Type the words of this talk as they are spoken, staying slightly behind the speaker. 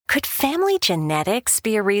Could family genetics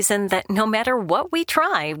be a reason that no matter what we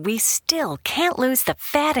try, we still can't lose the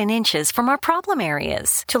fat and inches from our problem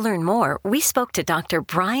areas? To learn more, we spoke to Dr.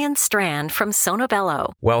 Brian Strand from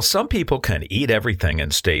Sonobello. While some people can eat everything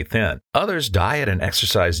and stay thin, others diet and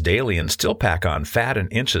exercise daily and still pack on fat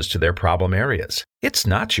and inches to their problem areas. It's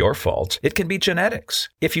not your fault. It can be genetics.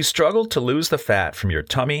 If you struggle to lose the fat from your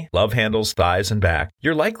tummy, love handles, thighs, and back,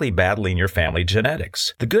 you're likely battling your family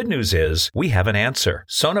genetics. The good news is we have an answer.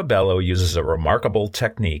 Sonobello uses a remarkable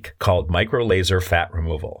technique called micro-laser fat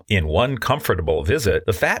removal. In one comfortable visit,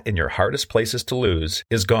 the fat in your hardest places to lose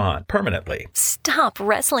is gone permanently. Stop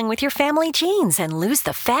wrestling with your family genes and lose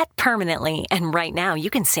the fat permanently. And right now,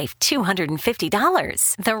 you can save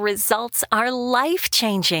 $250. The results are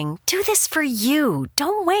life-changing. Do this for you.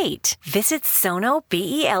 Don't wait. Visit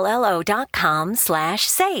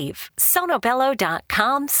sonobello.com/save.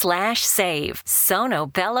 sonobello.com/save.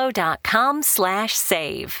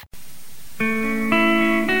 sonobello.com/save.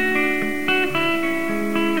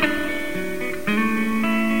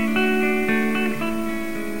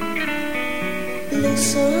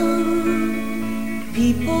 Listen,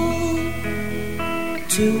 people,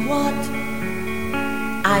 to what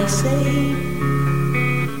I say.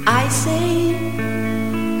 I say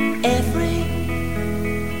everybody's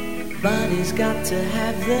got to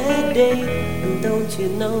have their day. And don't you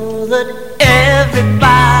know that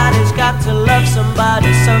everybody's got to love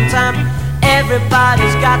somebody sometime?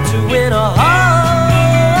 Everybody's got to win a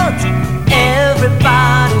heart.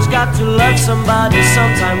 Everybody's got to love somebody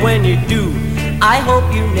sometime. When you do, I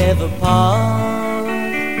hope you never part.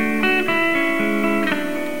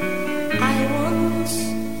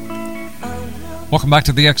 Welcome back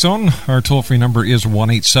to the X-Zone. Our toll-free number is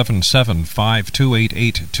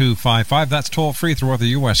 1-877-528-8255. That's toll-free throughout the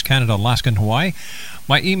U.S., Canada, Alaska, and Hawaii.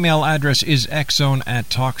 My email address is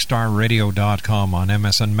xzone@talkstarradio.com. On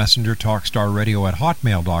MSN Messenger,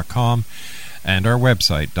 talkstarradio@hotmail.com. And our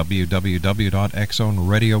website,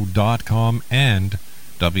 www.xzoneradio.com and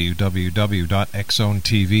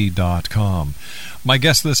www.xzonetv.com. My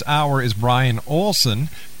guest this hour is Brian OLSEN.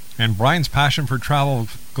 And Brian's passion for travel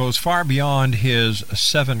goes far beyond his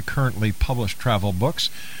 7 currently published travel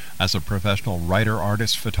books. As a professional writer,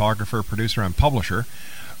 artist, photographer, producer, and publisher,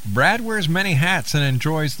 Brad wears many hats and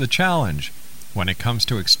enjoys the challenge. When it comes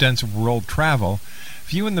to extensive world travel,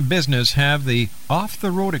 few in the business have the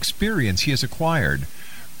off-the-road experience he has acquired.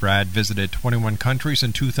 Brad visited 21 countries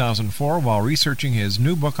in 2004 while researching his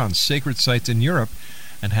new book on sacred sites in Europe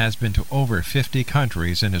and has been to over 50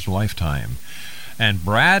 countries in his lifetime. And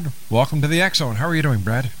Brad, welcome to the X-Zone. How are you doing,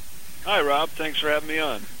 Brad? Hi, Rob. Thanks for having me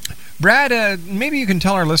on. Brad, maybe you can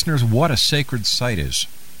tell our listeners what a sacred site is.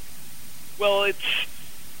 Well, it's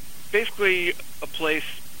basically a place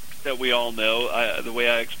that we all know. The way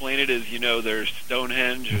I explain it is, there's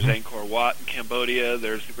Stonehenge, there's Angkor Wat in Cambodia,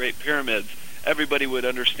 there's the Great Pyramids. Everybody would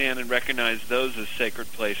understand and recognize those as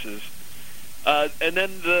sacred places. And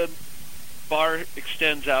then the bar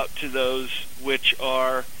extends out to those which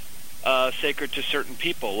are sacred to certain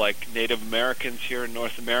people, like Native Americans here in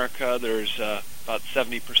North America. There's about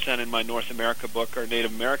 70% in my North America book are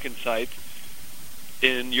Native American sites.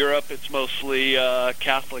 In Europe, it's mostly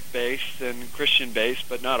Catholic-based and Christian-based,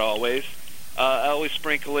 but not always. I always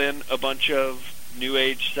sprinkle in a bunch of New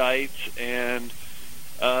Age sites and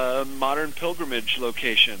modern pilgrimage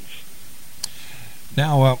locations.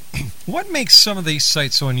 Now, what makes some of these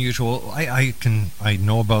sites so unusual? I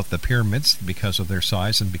know about the pyramids because of their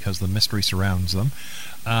size and because the mystery surrounds them.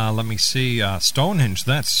 Let me see. Stonehenge,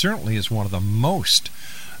 that certainly is one of the most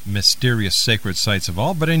mysterious sacred sites of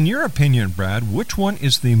all. But in your opinion, Brad, which one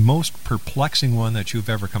is the most perplexing one that you've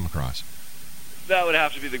ever come across? That would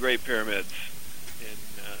have to be the Great Pyramids in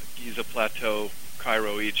Giza Plateau,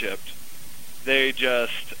 Cairo, Egypt. They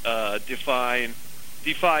just defy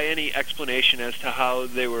any explanation as to how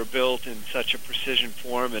they were built in such a precision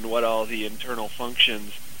form and what all the internal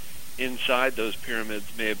functions inside those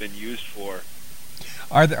pyramids may have been used for.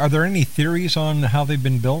 Are there any theories on how they've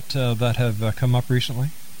been built that have come up recently?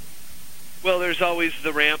 Well, there's always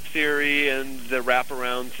the ramp theory and the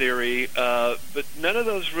wraparound theory, but none of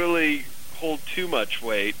those really hold too much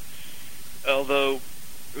weight, although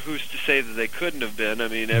who's to say that they couldn't have been? I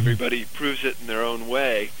mean, everybody proves it in their own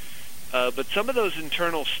way. But some of those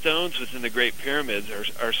internal stones within the Great Pyramids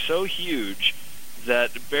are so huge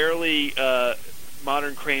that barely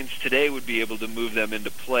modern cranes today would be able to move them into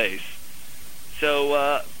place.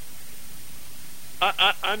 So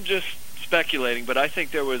I'm just speculating, but I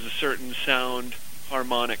think there was a certain sound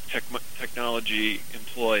harmonic technology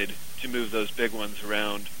employed to move those big ones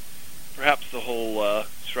around, perhaps the whole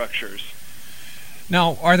structures.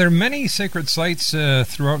 Now, are there many sacred sites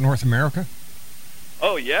throughout North America?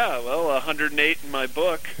 Oh, yeah. Well, 108 in my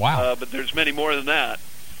book. Wow. But there's many more than that.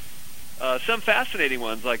 Some fascinating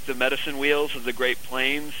ones, like the medicine wheels of the Great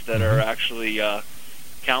Plains that are actually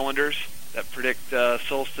calendars that predict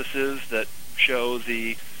solstices, that show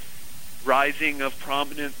the rising of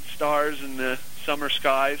prominent stars in the summer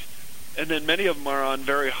skies. And then many of them are on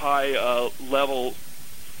very high level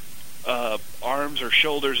arms or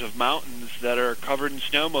shoulders of mountains that are covered in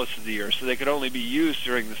snow most of the year, so they could only be used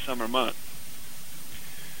during the summer months.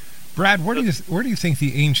 Brad, where do you think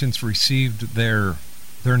the ancients received their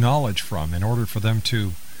knowledge from in order for them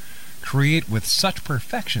to create with such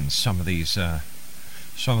perfection some of these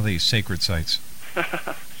sacred sites?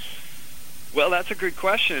 Well, that's a good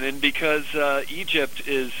question, and because Egypt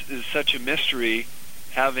is such a mystery,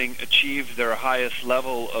 having achieved their highest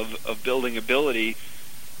level of building ability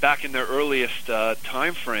back in their earliest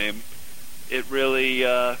time frame, it really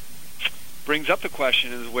brings up the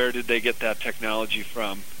question is, where did they get that technology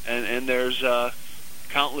from? And there's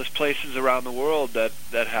countless places around the world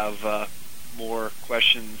that have more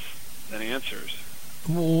questions than answers.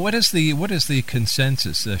 What is the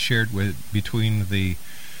consensus shared between the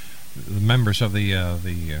members of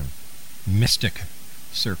the mystic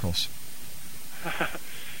circles?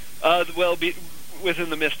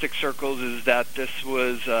 Within the mystic circles is that this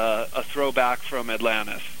was a throwback from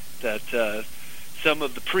Atlantis, that some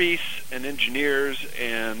of the priests and engineers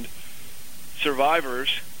and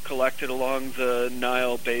survivors collected along the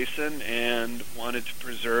Nile basin and wanted to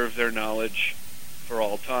preserve their knowledge for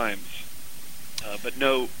all times. But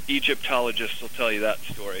no Egyptologist will tell you that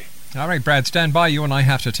story. All right, Brad, stand by. You and I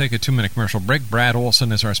have to take a 2-minute commercial break. Brad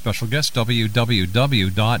OLSEN is our special guest,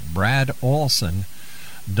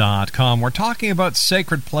 www.bradolsen.com. We're talking about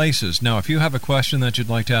sacred places. Now, if you have a question that you'd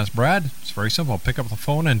like to ask Brad, it's very simple. Pick up the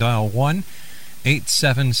phone and dial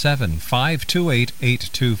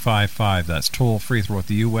 1-877-528-8255. That's toll-free throughout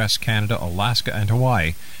the U.S., Canada, Alaska, and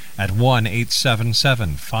Hawaii at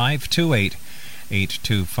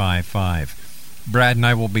 1-877-528-8255. Brad and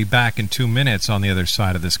I will be back in 2 minutes on the other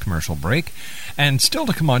side of this commercial break. And still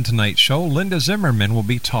to come on tonight's show, Linda Zimmerman will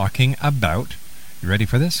be talking about, you ready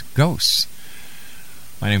for this? Ghosts.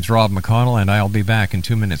 My name's Rob McConnell, and I'll be back in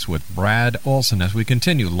 2 minutes with Brad OLSEN as we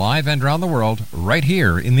continue live and around the world right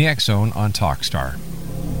here in the X Zone on Talkstar.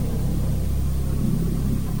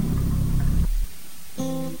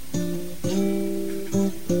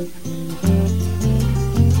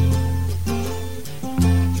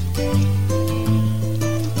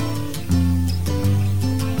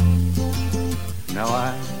 Now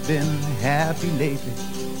I've been happy lately,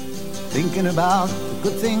 thinking about the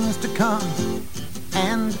good things to come.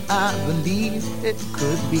 And I believe it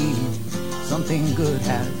could be something good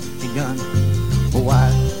has begun. Oh,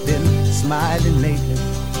 I've been smiling lately,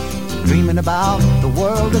 dreaming about the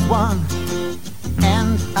world as one.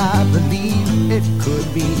 And I believe it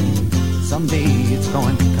could be someday it's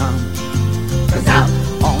going to come. 'Cause out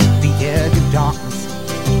on the edge of darkness,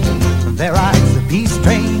 there rides the peace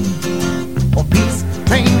train. Oh, peace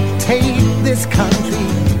train, take this country,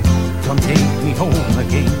 come take me home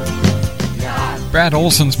again. Brad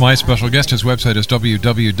OLSEN's my special guest. His website is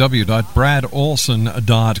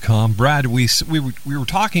www.bradolsen.com. Brad, we were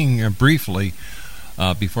talking briefly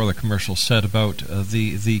before the commercial said about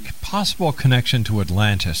the possible connection to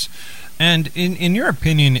Atlantis. And in your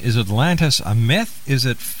opinion, is Atlantis a myth? Is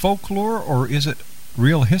it folklore, or is it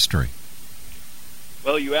real history?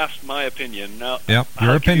 Well, you asked my opinion. Now, yep,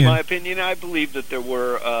 your opinion. My opinion, I believe that there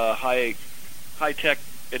were high-tech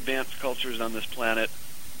advanced cultures on this planet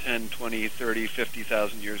 10, 20, 30,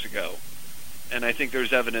 50,000 years ago. And I think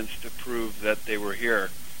there's evidence to prove that they were here,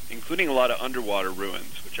 including a lot of underwater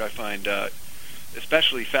ruins, which I find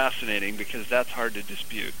especially fascinating because that's hard to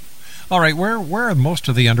dispute. All right, where are most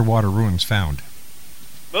of the underwater ruins found?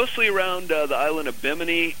 Mostly around the island of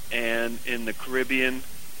Bimini and in the Caribbean,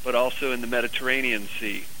 but also in the Mediterranean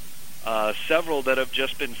Sea. Several that have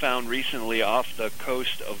just been found recently off the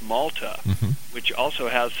coast of Malta, which also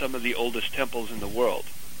has some of the oldest temples in the world.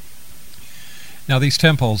 Now, these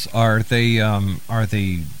temples, are they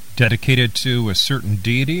dedicated to a certain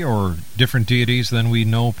deity or different deities than we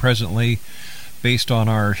know presently based on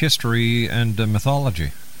our history and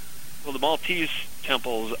mythology? Well, the Maltese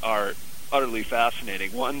temples are utterly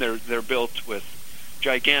fascinating. One, they're built with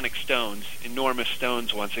gigantic stones, enormous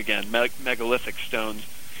stones once again, megalithic stones.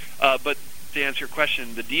 But to answer your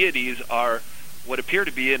question, the deities are what appear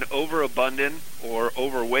to be an overabundant or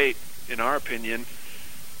overweight, in our opinion,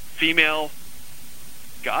 female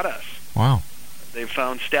goddess. Wow. They've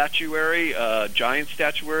found statuary, giant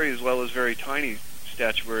statuary, as well as very tiny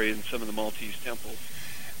statuary in some of the Maltese temples.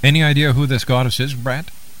 Any idea who this goddess is, Brad?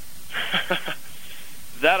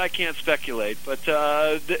 That I can't speculate, but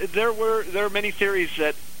there are many theories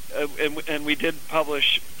that, and we did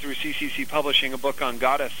publish through CCC Publishing a book on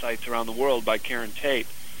goddess sites around the world by Karen Tate,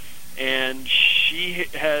 and she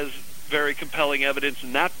has very compelling evidence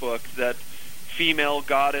in that book that female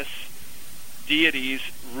goddess deities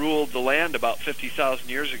ruled the land about 50,000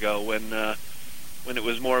 years ago when it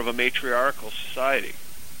was more of a matriarchal society.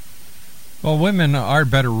 Well, women are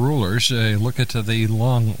better rulers. Look at the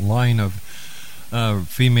long line of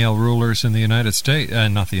female rulers in the United States.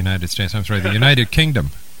 Not the United States, I'm sorry, the United Kingdom.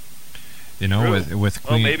 You know, with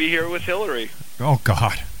Queen... Well, maybe here with Hillary. Oh,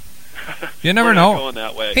 God. You never We're know. not going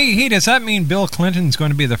that way. Hey, does that mean Bill Clinton's going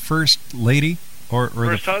to be the first lady? Or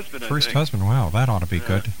first husband, First husband, wow, that ought to be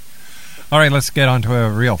good. All right, let's get on to a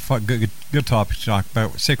real good topic to talk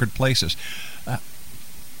about, sacred places.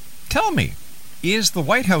 Tell me, is the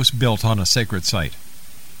White House built on a sacred site?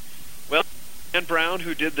 Well, Dan Brown,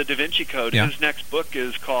 who did the Da Vinci Code, his next book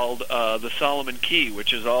is called The Solomon Key,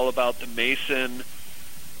 which is all about the Mason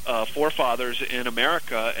forefathers in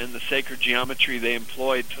America and the sacred geometry they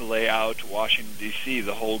employed to lay out Washington, D.C.,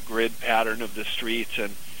 the whole grid pattern of the streets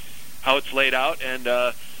and how it's laid out.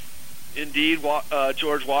 And indeed,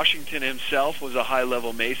 George Washington himself was a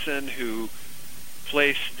high-level Mason who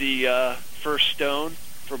placed the first stone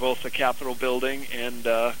for both the Capitol building and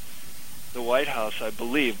the White House, I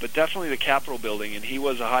believe, but definitely the Capitol building, and he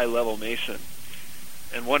was a high-level Mason.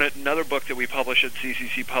 And another book that we publish at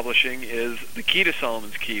CCC Publishing is The Key to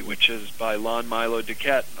Solomon's Key, which is by Lon Milo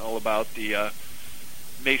Duquette, all about the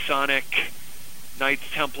Masonic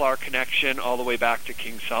Knights Templar connection all the way back to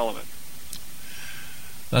King Solomon.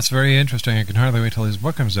 That's very interesting. I can hardly wait till his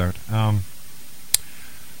book comes out.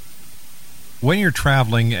 When you're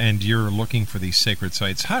traveling and you're looking for these sacred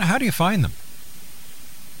sites, how do you find them?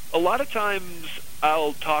 A lot of times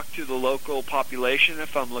I'll talk to the local population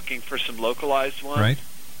if I'm looking for some localized ones. Right.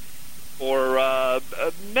 Or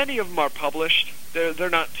many of them are published.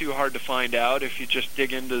 They're not too hard to find out if you just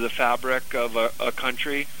dig into the fabric of a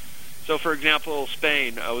country. So, for example,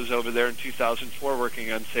 Spain, I was over there in 2004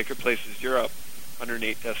 working on Sacred Places Europe,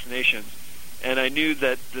 108 destinations. And I knew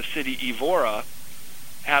that the city Evora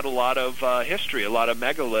had a lot of history, a lot of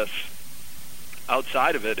megaliths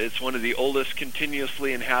outside of it. It's one of the oldest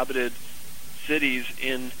continuously inhabited cities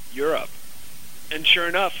in Europe. And sure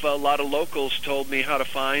enough, a lot of locals told me how to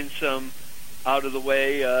find some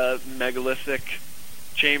out-of-the-way megalithic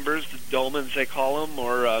chambers, the dolmens they call them,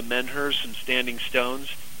 or menhirs, some standing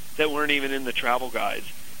stones that weren't even in the travel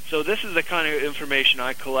guides. So this is the kind of information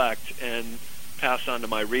I collect and pass on to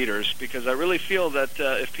my readers, because I really feel that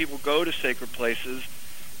if people go to sacred places,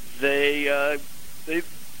 they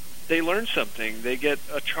learn something. They get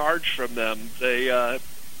a charge from them. They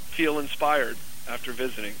feel inspired after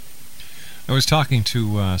visiting. I was talking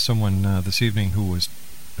to someone this evening who was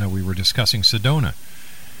we were discussing Sedona.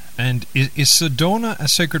 And is Sedona a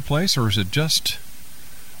sacred place, or is it just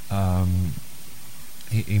a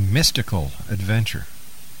mystical adventure?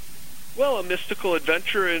 Well, a mystical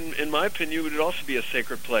adventure, in my opinion, would also be a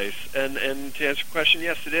sacred place. And to answer your question,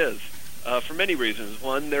 yes, it is. For many reasons.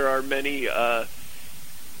 One, there are many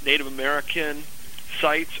Native American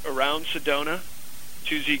sites around Sedona,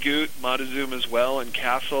 Tuzigoot, Montezuma as well, and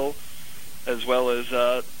Castle, as well as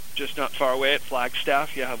just not far away at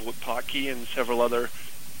Flagstaff. You have Wapaki and several other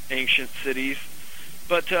ancient cities.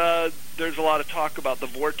 But there's a lot of talk about the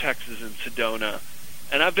vortexes in Sedona.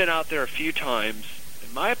 And I've been out there a few times.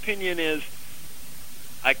 And my opinion is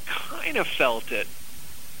I kind of felt it.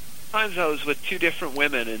 Times I was with two different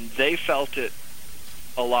women, and they felt it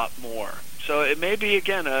a lot more. So it may be,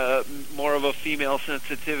 again, more of a female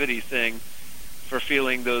sensitivity thing for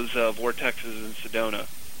feeling those vortexes in Sedona.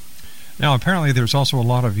 Now, apparently there's also a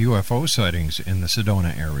lot of UFO sightings in the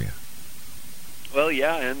Sedona area. Well,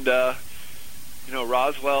 yeah, and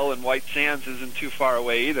Roswell and White Sands isn't too far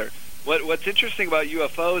away either. What's interesting about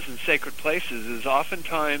UFOs and sacred places is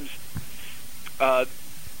oftentimes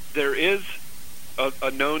there is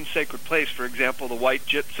a known sacred place. For example, the White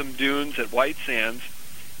Gypsum Dunes at White Sands.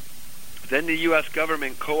 Then the U.S.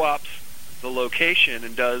 government co-ops the location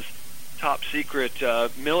and does top-secret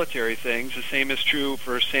military things. The same is true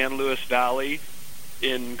for San Luis Valley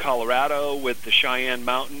in Colorado with the Cheyenne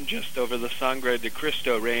Mountain just over the Sangre de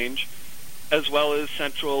Cristo range, as well as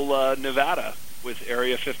central Nevada with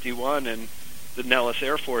Area 51 and the Nellis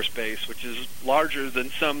Air Force Base, which is larger than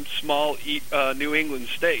some small New England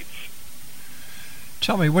states.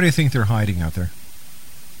 Tell me, what do you think they're hiding out there?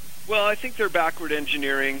 Well, I think they're backward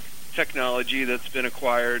engineering technology that's been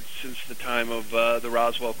acquired since the time of the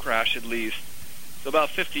Roswell crash, at least. So about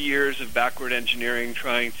 50 years of backward engineering,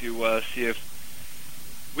 trying to see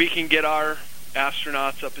if we can get our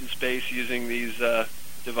astronauts up in space using these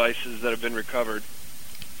devices that have been recovered.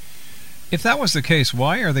 If that was the case,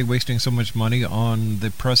 why are they wasting so much money on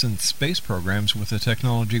the present space programs with the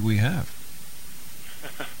technology we have?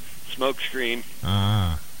 Smokescreen.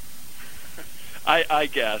 Ah. I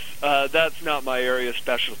guess. That's not my area of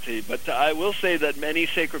specialty, but I will say that many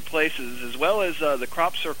sacred places, as well as the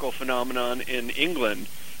crop circle phenomenon in England,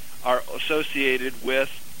 are associated with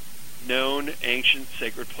known ancient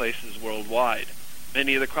sacred places worldwide.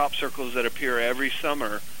 Many of the crop circles that appear every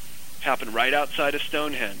summer happen right outside of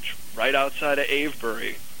Stonehenge, right outside of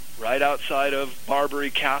Avebury, right outside of Barbary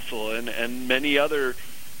Castle, and many other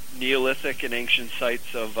Neolithic and ancient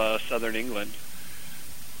sites of southern England.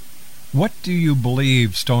 What do you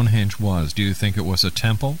believe Stonehenge was? Do you think it was a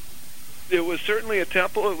temple? It was certainly a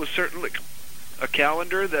temple. It was certainly a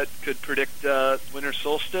calendar that could predict winter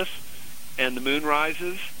solstice and the moon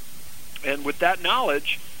rises. And with that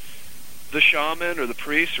knowledge, the shaman or the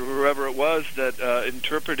priest or whoever it was that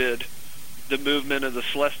interpreted the movement of the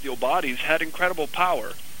celestial bodies had incredible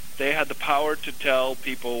power. They had the power to tell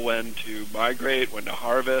people when to migrate, when to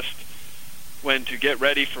harvest, when to get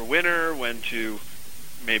ready for winter, when to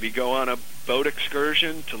maybe go on a boat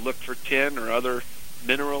excursion to look for tin or other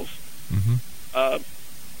minerals. Mm-hmm.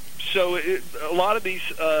 So a lot of these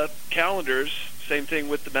calendars, same thing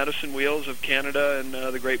with the medicine wheels of Canada and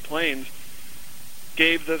the Great Plains,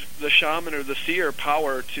 gave the shaman or the seer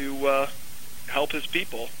power to help his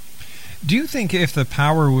people. Do you think if the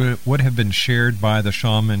power would have been shared by the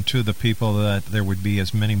shaman to the people that there would be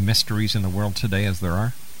as many mysteries in the world today as there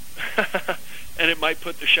are? And it might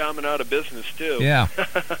put the shaman out of business, too. Yeah.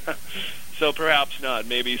 So perhaps not.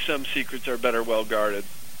 Maybe some secrets are better well guarded.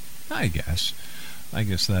 I guess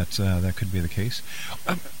that could be the case.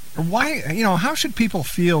 Why, how should people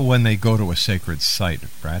feel when they go to a sacred site,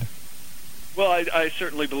 Brad? Well, I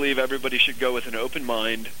certainly believe everybody should go with an open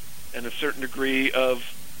mind and a certain degree of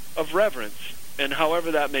reverence. And however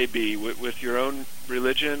that may be, with your own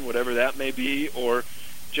religion, whatever that may be, or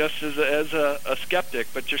just as a skeptic,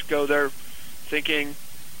 but just go there thinking,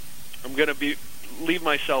 I'm going to leave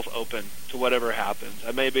myself open to whatever happens.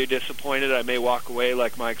 I may be disappointed. I may walk away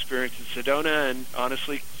like my experience in Sedona and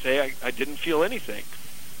honestly say I didn't feel anything.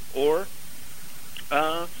 Or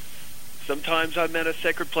sometimes I'm at a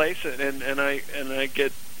sacred place and I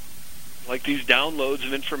get like these downloads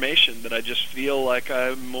of information that I just feel like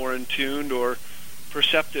I'm more in tune or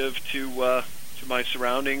perceptive to my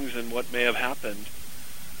surroundings and what may have happened.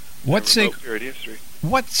 What sacred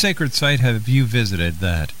site have you visited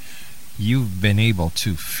that you've been able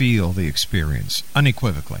to feel the experience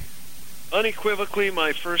unequivocally? Unequivocally,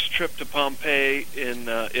 my first trip to Pompeii in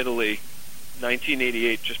Italy,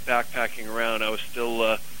 1988, just backpacking around. I was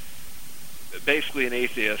still basically an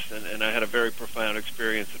atheist, and I had a very profound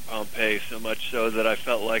experience at Pompeii, so much so that I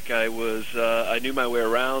felt like I knew my way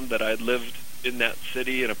around, that I'd lived in that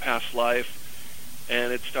city in a past life,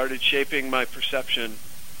 and it started shaping my perception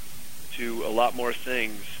to a lot more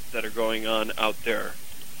things that are going on out there,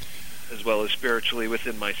 as well as spiritually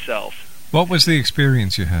within myself. What was the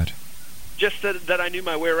experience you had? Just that I knew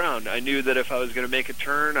my way around. I knew that if I was going to make a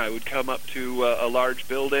turn, I would come up to a large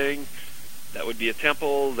building. That would be a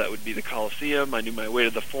temple. That would be the Colosseum. I knew my way to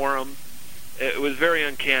the Forum. It was very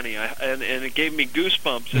uncanny, and it gave me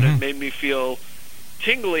goosebumps, and it made me feel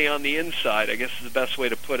tingly on the inside, I guess is the best way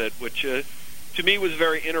to put it, which to me was a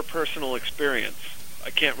very interpersonal experience. I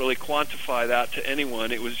can't really quantify that to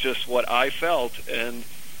anyone. It was just what I felt, and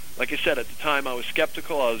like I said, at the time I was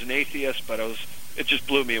skeptical, I was an atheist, but it just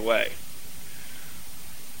blew me away.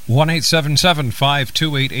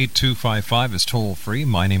 1-877-528-8255 is toll free.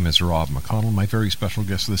 My name is Rob McConnell. My very special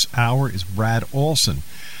guest this hour is Brad OLSEN.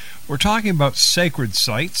 We're talking about sacred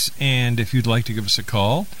sites, and if you'd like to give us a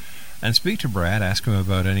call and speak to Brad, ask him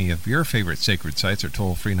about any of your favorite sacred sites, our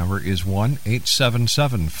toll-free number is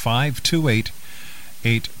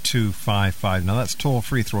 1-877-528-8255. Now that's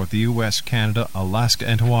toll-free throughout the U.S., Canada, Alaska,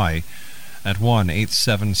 and Hawaii at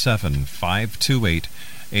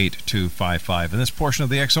 1-877-528-8255. And this portion of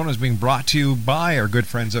the X Zone is being brought to you by our good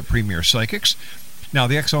friends at Premier Psychics. Now,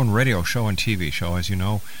 the X Zone radio show and TV show, as you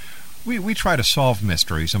know, we try to solve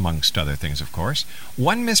mysteries, amongst other things, of course.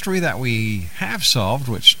 One mystery that we have solved,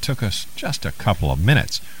 which took us just a couple of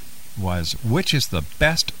minutes, was which is the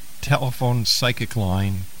best telephone psychic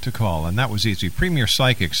line to call, and that was easy. Premier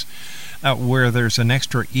Psychics, where there's an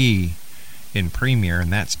extra E in Premier,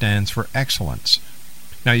 and that stands for excellence.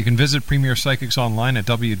 Now, you can visit Premier Psychics online at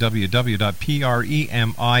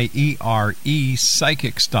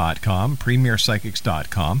www.premierpsychics.com,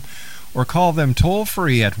 premierpsychics.com, or call them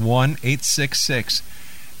toll-free at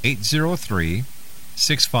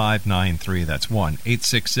 1-866-803-6593. That's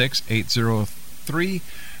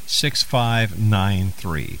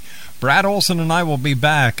 1-866-803-6593. Brad Olsen and I will be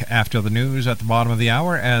back after the news at the bottom of the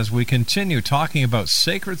hour as we continue talking about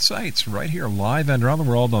sacred sites right here live and around the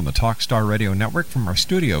world on the Talkstar Radio Network from our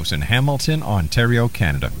studios in Hamilton, Ontario,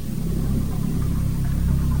 Canada.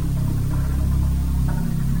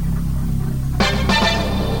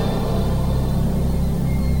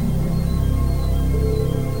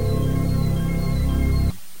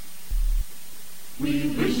 We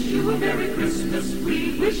wish you a Merry Christmas,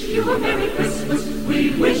 we wish you a Merry Christmas,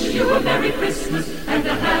 we wish you a Merry Christmas and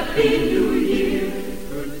a Happy New Year.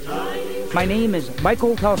 My name is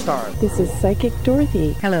Michael Telstar. This is Psychic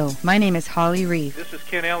Dorothy. Hello, my name is Holly Reeve. This is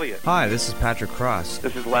Ken Elliott. Hi, this is Patrick Cross.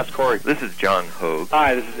 This is Les Corey. This is John Hogue.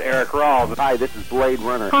 Hi, this is Eric Rawls. Hi, this is Blade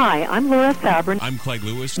Runner. Hi, I'm Laura Sabrin. I'm Craig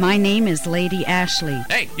Lewis. My name is Lady Ashley.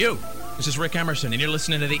 Hey, you! This is Rick Emerson, and you're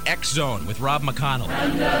listening to the X Zone with Rob McConnell.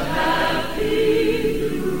 And a Happy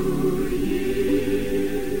New Year.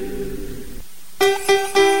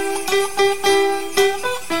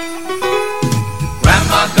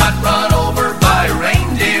 Grandma got run over by a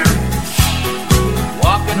reindeer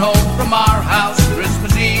walking home from our house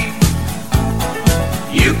Christmas Eve.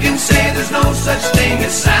 You can say there's no such thing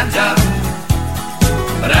as Santa,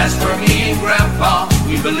 but as for me and Grandpa,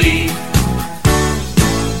 we believe.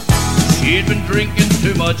 She'd been drinking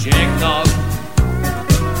too much eggnog,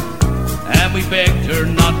 and we begged her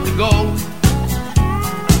not to go.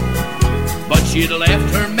 But she'd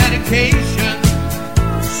left her medication,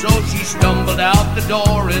 so she stumbled out the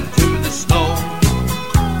door into the snow.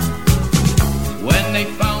 When they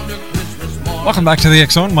found her Christmas morning... Welcome back to the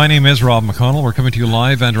X Zone. My name is Rob McConnell. We're coming to you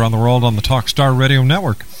live and around the world on the Talkstar Radio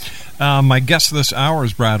Network. My guest this hour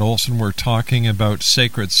is Brad Olsen. We're talking about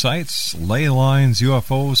sacred sites, ley lines,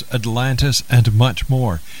 UFOs, Atlantis, and much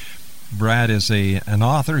more. Brad is an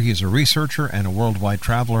author, he's a researcher, and a worldwide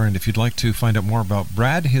traveler. And if you'd like to find out more about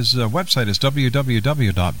Brad, his website is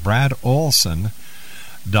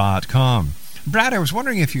www.bradolsen.com. Brad, I was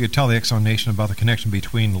wondering if you could tell the X Zone Nation about the connection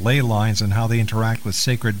between ley lines and how they interact with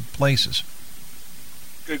sacred places.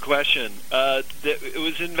 Good question. It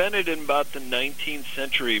was invented in about the 19th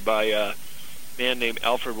century by a man named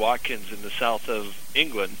Alfred Watkins in the south of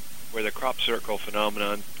England, where the crop circle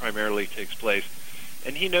phenomenon primarily takes place.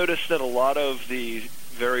 And he noticed that a lot of the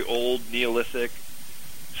very old Neolithic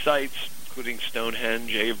sites, including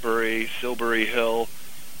Stonehenge, Avebury, Silbury Hill,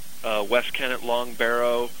 West Kennet, Long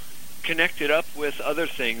Barrow, connected up with other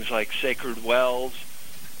things like sacred wells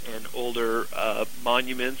and older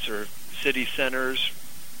monuments or city centers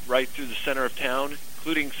right through the center of town,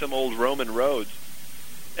 including some old Roman roads.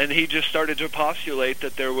 And he just started to postulate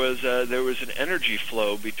that there was an energy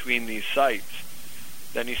flow between these sites.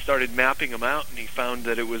 Then he started mapping them out, and he found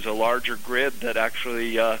that it was a larger grid that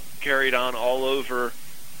actually carried on all over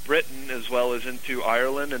Britain as well as into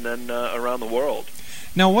Ireland and then around the world.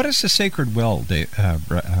 Now, what is a sacred well,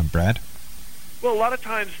 Brad? Well, a lot of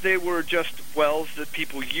times they were just wells that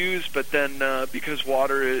people use, but then because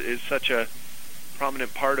water is such a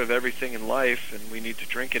prominent part of everything in life, and we need to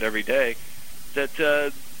drink it every day,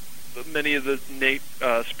 that many of the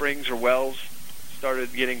springs or wells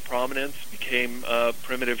started getting prominence, became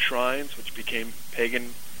primitive shrines, which became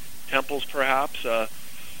pagan temples, perhaps.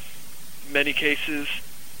 Many cases,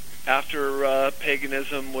 after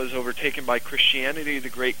paganism was overtaken by Christianity, the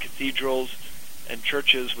great cathedrals and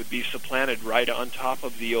churches would be supplanted right on top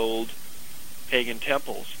of the old pagan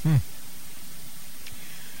temples.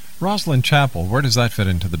 Rosslyn Chapel, where does that fit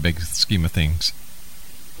into the big scheme of things?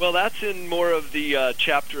 Well, that's in more of the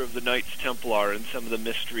chapter of the Knights Templar and some of the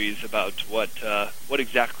mysteries about what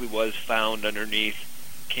exactly was found underneath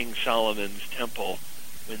King Solomon's temple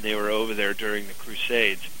when they were over there during the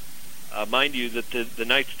Crusades. Mind you that the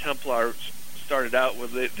Knights Templar started out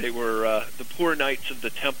with they were the poor knights of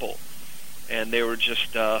the temple, and they were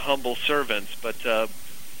just humble servants, but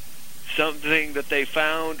something that they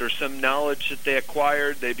found or some knowledge that they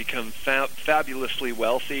acquired, they become fabulously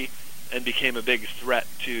wealthy and became a big threat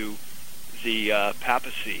to the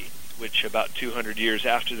papacy, which about 200 years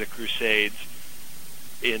after the Crusades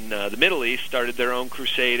in the Middle East started their own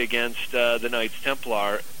crusade against the Knights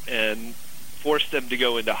Templar and forced them to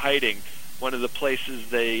go into hiding. One of the places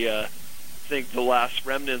they think the last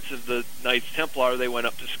remnants of the Knights Templar, they went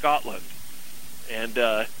up to Scotland and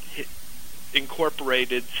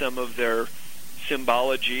incorporated some of their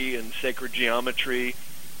symbology and sacred geometry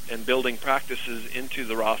and building practices into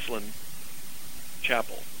the Rosslyn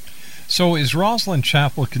Chapel. So is Rosslyn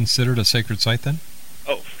Chapel considered a sacred site then?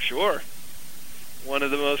 Oh, for sure. one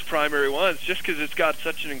of the most primary ones, just because it's got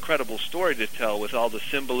such an incredible story to tell with all the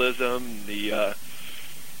symbolism. The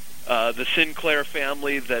Sinclair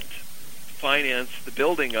family that financed the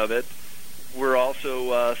building of it were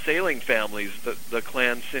also sailing families. The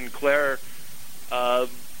clan Sinclair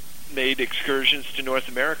made excursions to North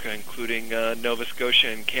America, including Nova Scotia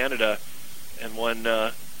and Canada. And one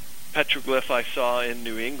petroglyph I saw in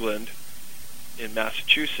New England, in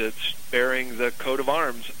Massachusetts, bearing the coat of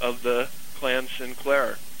arms of the clan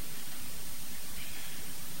Sinclair.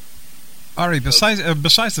 Ari, besides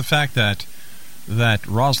the fact that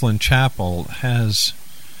Rosslyn Chapel has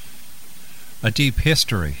a deep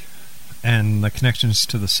history and the connections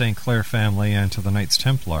to the St. Clair family and to the Knights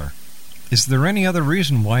Templar, is there any other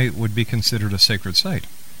reason why it would be considered a sacred site?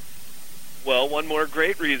 Well, one more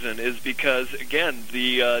great reason is because, again,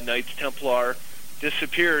 the Knights Templar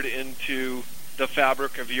disappeared into the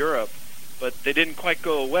fabric of Europe, but they didn't quite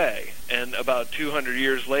go away. And about 200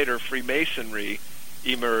 years later, Freemasonry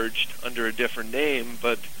emerged under a different name,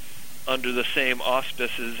 but under the same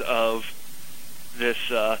auspices of this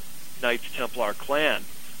Knights Templar clan.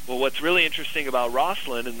 Well, what's really interesting about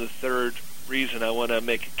Rosslyn, and the third reason I want to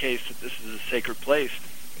make a case that this is a sacred place,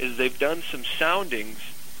 is they've done some soundings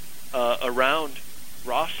around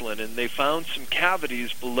Rosslyn, and they found some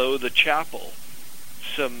cavities below the chapel,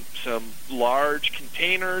 some large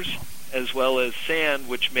containers, as well as sand,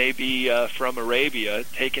 which may be from Arabia,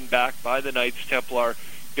 taken back by the Knights Templar,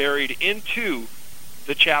 buried into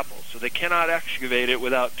the chapel. So they cannot excavate it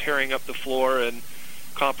without tearing up the floor and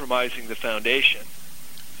compromising the foundation.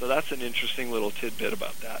 So that's an interesting little tidbit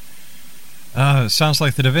about that. Sounds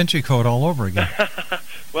like the Da Vinci Code all over again.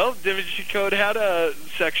 Well, Da Vinci Code had a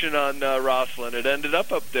section on Rosslyn. It ended up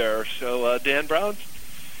there. So Dan Brown,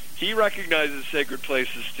 he recognizes sacred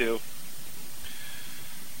places too.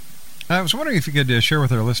 I was wondering if you could share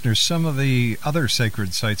with our listeners some of the other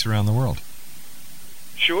sacred sites around the world.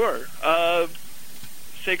 Sure.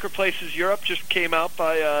 Sacred Places Europe just came out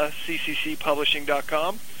by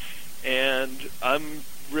cccpublishing.com, and I'm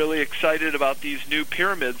really excited about these new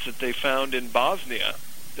pyramids that they found in Bosnia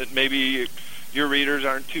that maybe your readers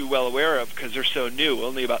aren't too well aware of because they're so new.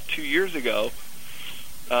 Only about 2 years ago,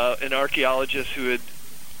 an archaeologist who had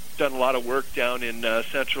done a lot of work down in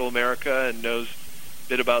Central America and knows a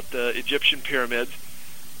bit about the Egyptian pyramids,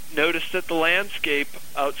 noticed that the landscape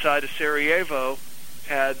outside of Sarajevo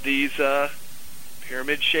had these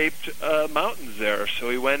pyramid-shaped mountains there. So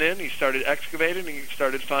he went in, he started excavating, and he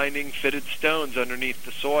started finding fitted stones underneath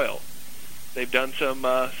the soil. They've done some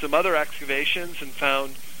other excavations and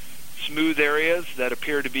found smooth areas that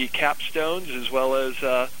appear to be capstones, as well as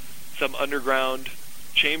some underground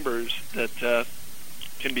chambers that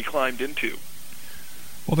can be climbed into.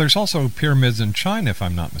 Well, there's also pyramids in China, if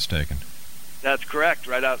I'm not mistaken. That's correct,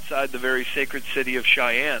 right outside the very sacred city of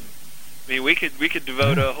Cheyenne. I mean, we could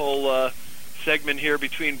devote a whole segment here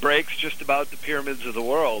between breaks just about the pyramids of the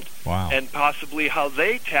world. Wow. And possibly how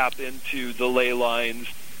they tap into the ley lines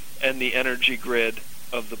and the energy grid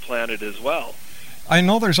of the planet as well. I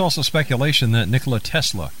know there's also speculation that Nikola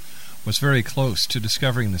Tesla was very close to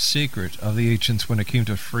discovering the secret of the ancients when it came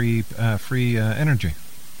to free energy.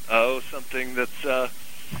 Oh, something that's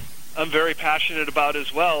I'm very passionate about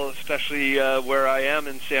as well, especially where I am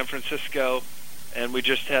in San Francisco, and we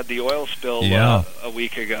just had the oil spill a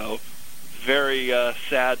week ago. Very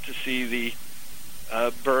sad to see the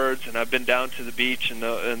birds, and I've been down to the beach and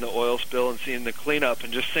the oil spill and seeing the cleanup,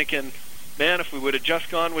 and just thinking, man, if we would have just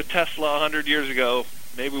gone with Tesla 100 years ago,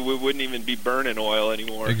 maybe we wouldn't even be burning oil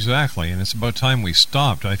anymore. Exactly, and it's about time we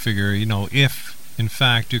stopped. I figure, if in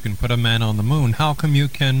fact you can put a man on the moon, how come you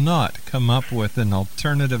cannot come up with an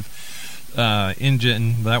alternative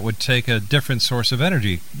engine that would take a different source of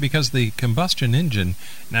energy? Because the combustion engine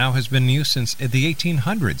now has been in use since the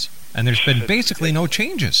 1800s, and there's been basically no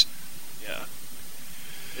changes. Yeah,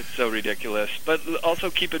 it's so ridiculous. But also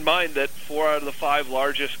keep in mind that 4 out of the 5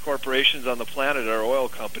 largest corporations on the planet are oil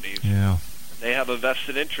companies. Yeah. They have a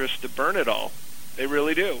vested interest to burn it all. They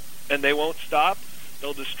really do. And they won't stop.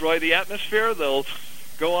 They'll destroy the atmosphere. They'll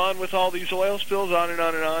go on with all these oil spills on and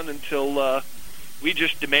on and on until we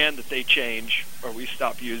just demand that they change or we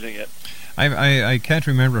stop using it. I can't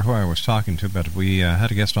remember who I was talking to, but we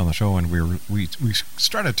had a guest on the show, and we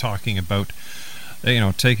started talking about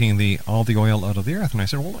taking all the oil out of the earth, and I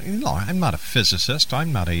said, well, I'm not a physicist,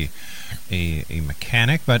 I'm not a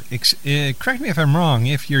mechanic, but correct me if I'm wrong.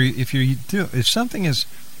 If something is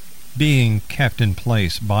being kept in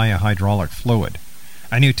place by a hydraulic fluid,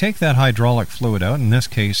 and you take that hydraulic fluid out, in this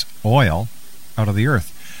case oil, out of the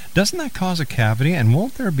earth, doesn't that cause a cavity, and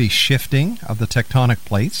won't there be shifting of the tectonic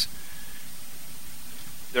plates?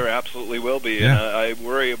 There absolutely will be, Yeah. and I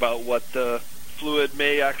worry about what the fluid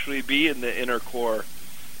may actually be in the inner core.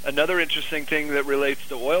 Another interesting thing that relates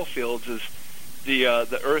to oil fields is the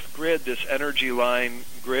Earth grid, this energy line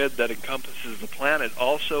grid that encompasses the planet,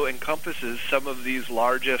 also encompasses some of these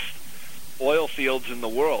largest oil fields in the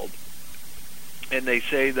world. And they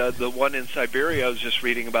say the one in Siberia I was just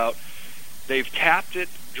reading about, they've tapped it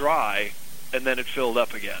dry and then it filled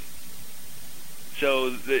up again. So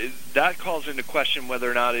that calls into question whether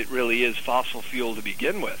or not it really is fossil fuel to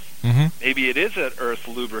begin with. Mm-hmm. Maybe it is an earth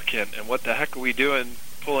lubricant, and what the heck are we doing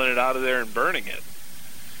pulling it out of there and burning it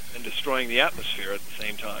and destroying the atmosphere at the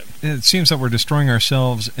same time? It seems that we're destroying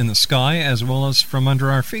ourselves in the sky as well as from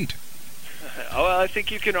under our feet. Well, I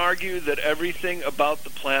think you can argue that everything about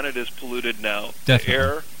the planet is polluted now. Definitely. The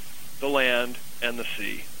air, the land, and the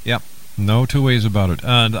sea. Yep. No two ways about it.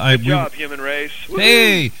 Good job, human race.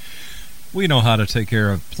 Hey! We know how to take care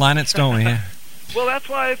of planets, don't we? Well, that's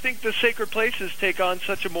why I think the sacred places take on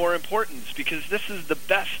such a more importance, because this is the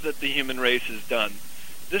best that the human race has done.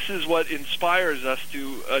 This is what inspires us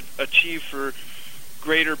to achieve for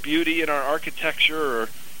greater beauty in our architecture,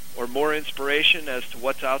 or more inspiration as to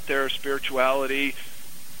what's out there, spirituality,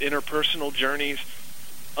 interpersonal journeys,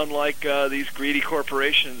 unlike these greedy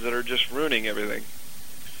corporations that are just ruining everything.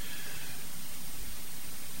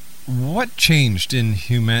 What changed in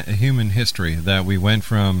human history that we went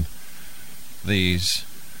from these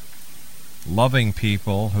loving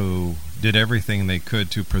people who did everything they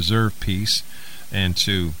could to preserve peace and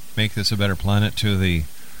to make this a better planet to the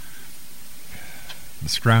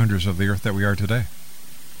scoundrels of the earth that we are today?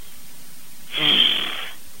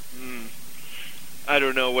 I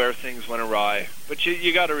don't know where things went awry, but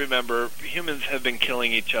you got to remember, humans have been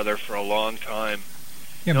killing each other for a long time.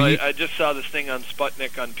 Yeah, I just saw this thing on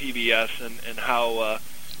Sputnik on PBS, and how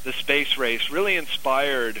the space race really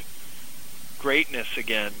inspired greatness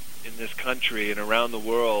again in this country and around the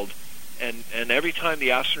world. And every time the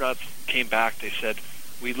astronauts came back, they said,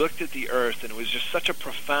 we looked at the Earth, and it was just such a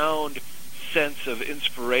profound sense of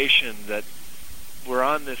inspiration that we're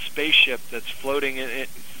on this spaceship that's floating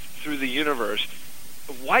through the universe.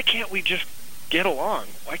 Why can't we just get along?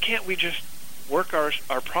 Why can't we just work our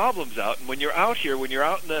problems out? And when you're out here, when you're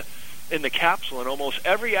out in the capsule, and almost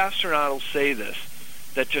every astronaut will say this,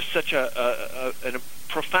 that just such a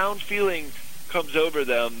profound feeling comes over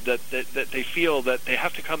them that they feel that they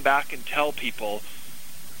have to come back and tell people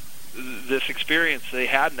this experience they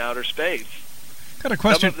had in outer space. Got a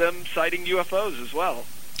question. Some of them citing UFOs as well.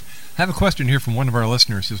 I have a question here from one of our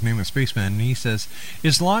listeners. His name is Spaceman, and he says,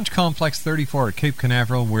 is Launch Complex 34 at Cape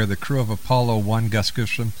Canaveral where the crew of Apollo 1, Gus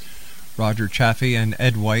Grissom, Roger Chaffee, and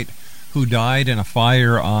Ed White, who died in a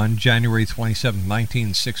fire on January 27,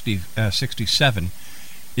 1967,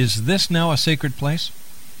 is this now a sacred place?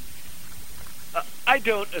 I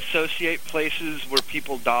don't associate places where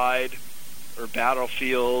people died, or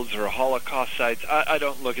battlefields, or Holocaust sites. I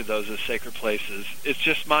don't look at those as sacred places. It's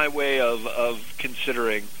just my way of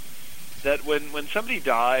considering that when somebody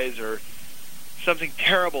dies or something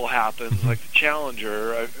terrible happens, like the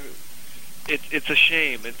Challenger, it's a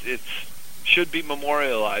shame. It should be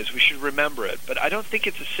memorialized. We should remember it. But I don't think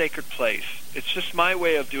it's a sacred place. It's just my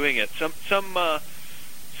way of doing it.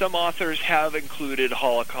 Some authors have included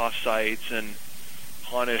Holocaust sites and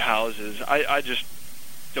haunted houses. I just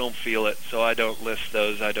don't feel it, so I don't list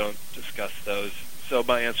those. I don't discuss those. So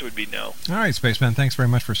my answer would be no. All right, Spaceman, thanks very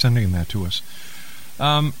much for sending that to us.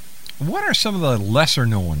 What are some of the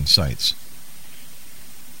lesser-known sites?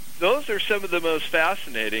 Those are some of the most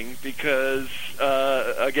fascinating because,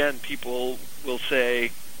 again, people will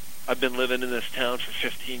say, I've been living in this town for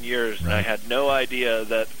 15 years, and I had no idea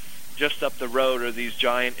that just up the road are these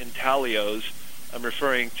giant intaglios. I'm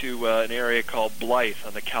referring to an area called Blythe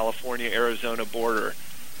on the California-Arizona border,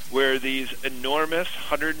 where these enormous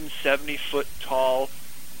 170-foot-tall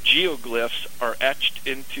geoglyphs are etched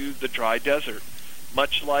into the dry desert,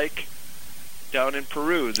 much like down in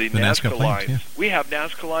Peru, the Nazca lines. Yeah. We have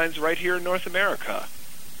Nazca lines right here in North America,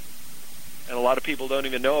 and a lot of people don't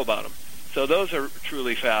even know about them. So those are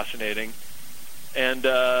truly fascinating. And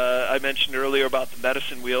I mentioned earlier about the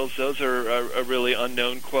medicine wheels. Those are a really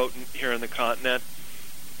unknown quote here in the continent.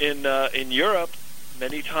 In Europe,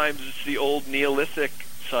 many times it's the old Neolithic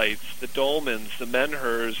sites, the dolmens, the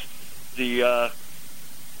menhirs, the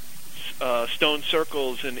stone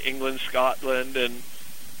circles in England, Scotland, and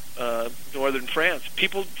northern France.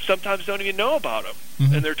 People sometimes don't even know about them,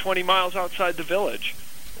 and they're 20 miles outside the village.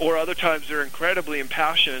 Or other times they're incredibly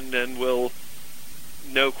impassioned and will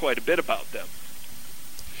know quite a bit about them.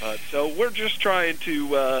 So we're just trying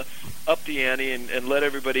to up the ante and let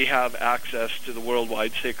everybody have access to the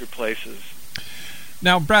worldwide sacred places.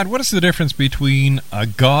 Now, Brad, what is the difference between a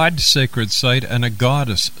god sacred site and a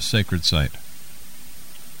goddess sacred site?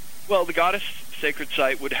 Well, the goddess sacred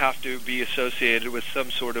site would have to be associated with some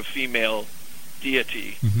sort of female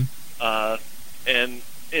deity. And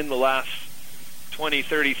in the last 20,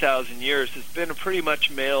 30,000 years, it's been a pretty much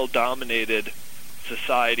male-dominated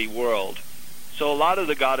society world. So a lot of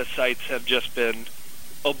the goddess sites have just been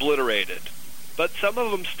obliterated. But some of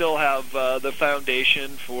them still have the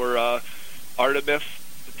foundation for Artemis.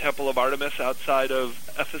 The Temple of Artemis outside of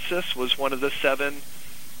Ephesus was one of the 7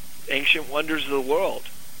 ancient wonders of the world.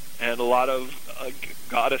 And a lot of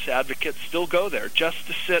goddess advocates still go there just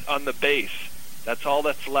to sit on the base. That's all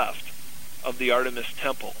that's left of the Artemis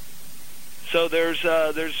Temple. So there's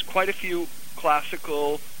quite a few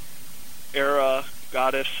classical era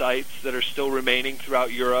goddess sites that are still remaining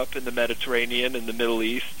throughout Europe and the Mediterranean and the Middle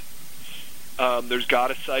East. There's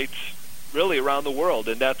goddess sites really around the world,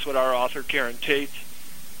 and that's what our author Karen Tate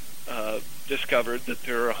discovered, that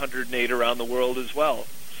there are 108 around the world as well.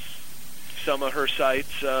 Some of her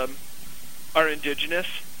sites are indigenous,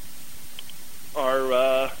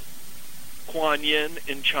 are Kuan Yin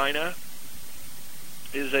in China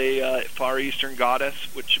is a Far Eastern goddess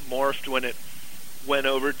which morphed when it went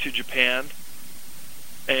over to Japan.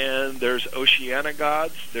 And there's Oceania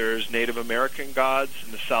gods, there's Native American gods.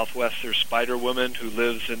 In the Southwest, there's Spider Woman, who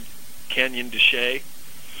lives in Canyon de Chelly,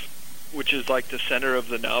 which is like the center of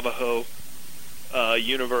the Navajo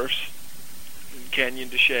universe in Canyon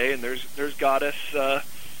de Chelly. And there's goddess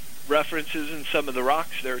references in some of the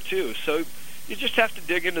rocks there, too. So you just have to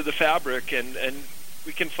dig into the fabric, and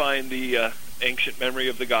we can find the ancient memory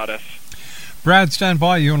of the goddess. Brad, stand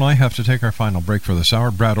by. You and I have to take our final break for this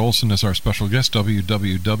hour. Brad Olsen is our special guest.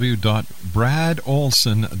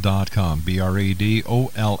 www.bradolsen.com.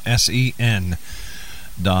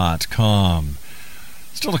 BRADOLSEN.com.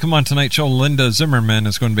 Still to come on tonight's show, Linda Zimmerman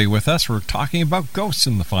is going to be with us. We're talking about ghosts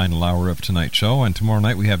in the final hour of tonight's show. And tomorrow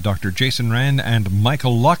night we have Dr. Jason Rand and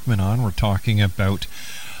Michael Luckman on. We're talking about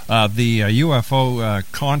the UFO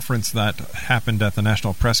conference that happened at the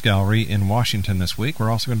National Press Gallery in Washington this week.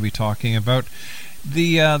 We're also going to be talking about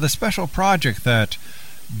the special project that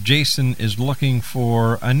Jason is looking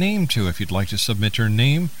for a name to. If you'd like to submit your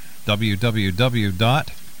name,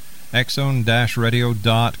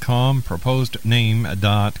 www.exxon-radio.com,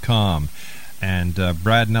 proposedname.com. And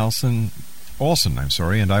Brad Olsen,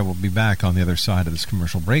 and I will be back on the other side of this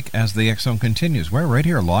commercial break as the X Zone continues. We're right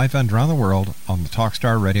here live and around the world on the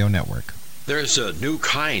Talkstar Radio Network. There's a new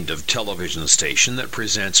kind of television station that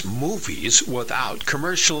presents movies without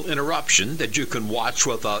commercial interruption that you can watch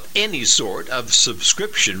without any sort of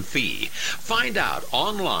subscription fee. Find out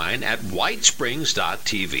online at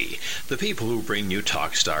whitesprings.tv. The people who bring you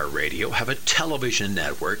Talkstar Radio have a television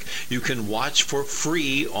network you can watch for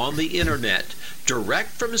free on the internet, direct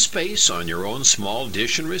from space on your own small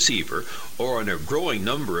dish and receiver, or on a growing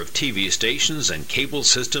number of TV stations and cable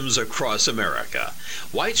systems across America.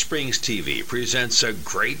 White Springs TV presents a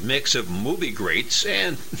great mix of movie greats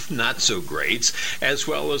and not-so-greats, as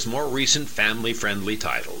well as more recent family-friendly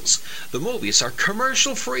titles. The movies are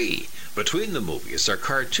commercial-free. Between the movies are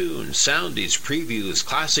cartoons, soundies, previews,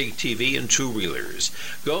 classic TV, and two-reelers.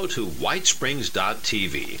 Go to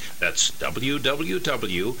whitesprings.tv. That's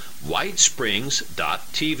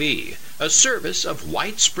www.whitesprings.tv. A service of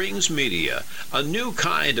White Springs Media, a new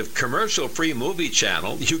kind of commercial-free movie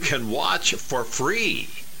channel you can watch for free.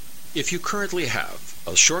 If you currently have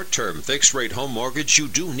a short-term fixed-rate home mortgage, you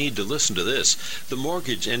do need to listen to this. The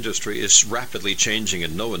mortgage industry is rapidly changing,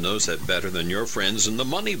 and no one knows that better than your friends in the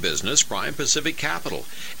money business, Prime Pacific Capital.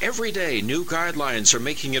 Every day, new guidelines are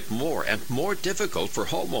making it more and more difficult for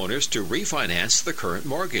homeowners to refinance the current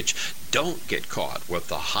mortgage. Don't get caught with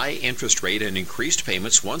the high interest rate and increased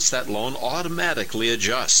payments once that loan automatically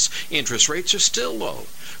adjusts. Interest rates are still low.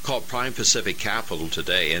 Call Prime Pacific Capital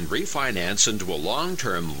today and refinance into a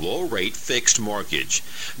long-term, low-rate fixed mortgage.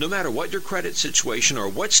 No matter what your credit situation or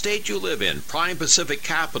what state you live in, Prime Pacific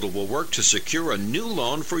Capital will work to secure a new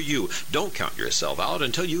loan for you. Don't count yourself out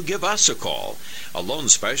until you give us a call. A loan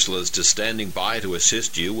specialist is standing by to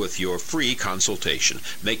assist you with your free consultation.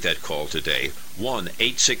 Make that call today.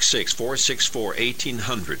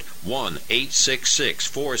 1-866-464-1800.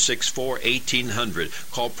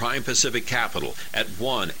 1-866-464-1800. Call Prime Pacific Capital at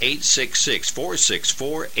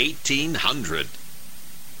 1-866-464-1800.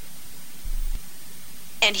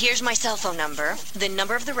 And here's my cell phone number, the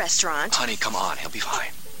number of the restaurant. Honey, come on, he'll be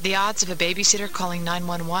fine. The odds of a babysitter calling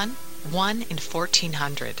 911, 1 in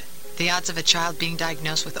 1,400. The odds of a child being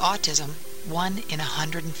diagnosed with autism, 1 in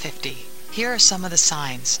 150. Here are some of the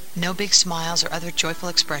signs. No big smiles or other joyful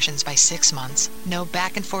expressions by 6 months. No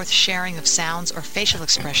back and forth sharing of sounds or facial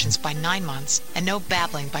expressions by 9 months. And no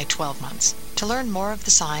babbling by 12 months. To learn more of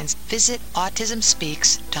the signs, visit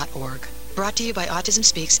autismspeaks.org. Brought to you by Autism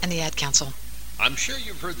Speaks and the Ad Council. I'm sure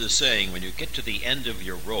you've heard the saying, when you get to the end of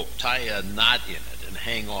your rope, tie a knot in it and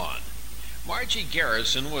hang on. Margie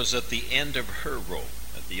Garrison was at the end of her rope.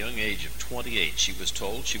 At the young age of 28, she was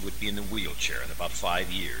told she would be in a wheelchair in about 5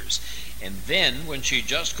 years. And then, when she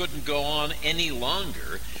just couldn't go on any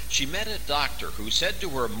longer, she met a doctor who said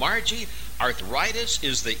to her, "Margie, arthritis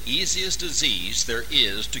is the easiest disease there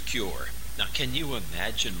is to cure." Now, can you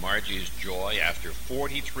imagine Margie's joy after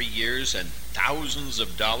 43 years and thousands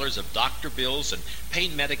of dollars of doctor bills and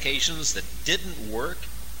pain medications that didn't work?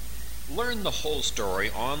 Learn the whole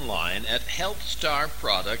story online at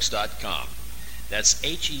healthstarproducts.com. That's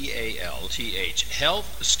HEALTH,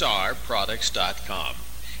 healthstarproducts.com.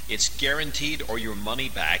 It's guaranteed or your money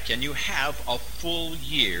back, and you have a full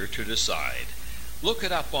year to decide. Look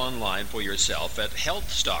it up online for yourself at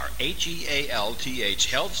HealthStar, HEALTH,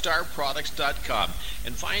 healthstarproducts.com,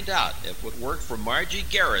 and find out if what worked for Margie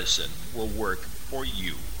Garrison will work for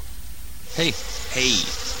you. Hey.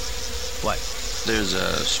 What? There's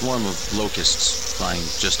a swarm of locusts flying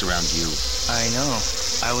just around you. I know.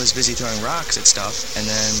 I was busy throwing rocks at stuff, and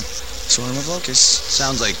then swarm of locusts.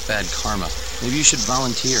 Sounds like bad karma. Maybe you should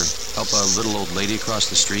volunteer. Help a little old lady across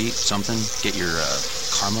the street, something. Get your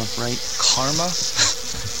karma right. Karma?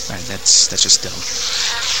 Right, that's just dumb.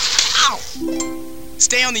 Ow!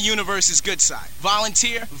 Stay on the universe's good side.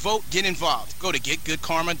 Volunteer, vote, get involved. Go to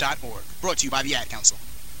getgoodkarma.org. Brought to you by the Ad Council.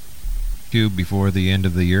 Before the end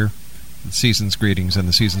of the year, the season's greetings and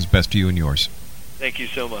the season's best to you and yours. Thank you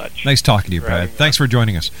so much. Nice talking to you, Brad. Thanks for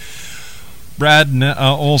joining us. Brad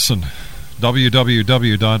Olsen,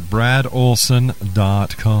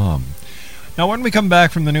 www.bradolsen.com. Now, when we come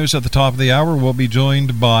back from the news at the top of the hour, we'll be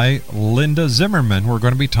joined by Linda Zimmerman. We're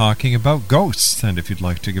going to be talking about ghosts. And if you'd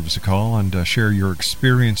like to give us a call and share your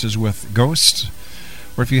experiences with ghosts,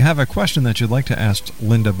 or if you have a question that you'd like to ask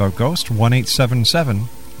Linda about ghosts,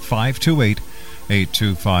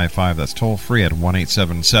 1-877-528-8255. That's toll free at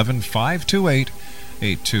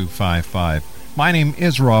 1-877-528-8255. My name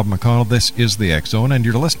is Rob McConnell. This is the X Zone, and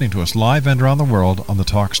you're listening to us live and around the world on the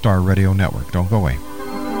Talkstar Radio Network. Don't go away.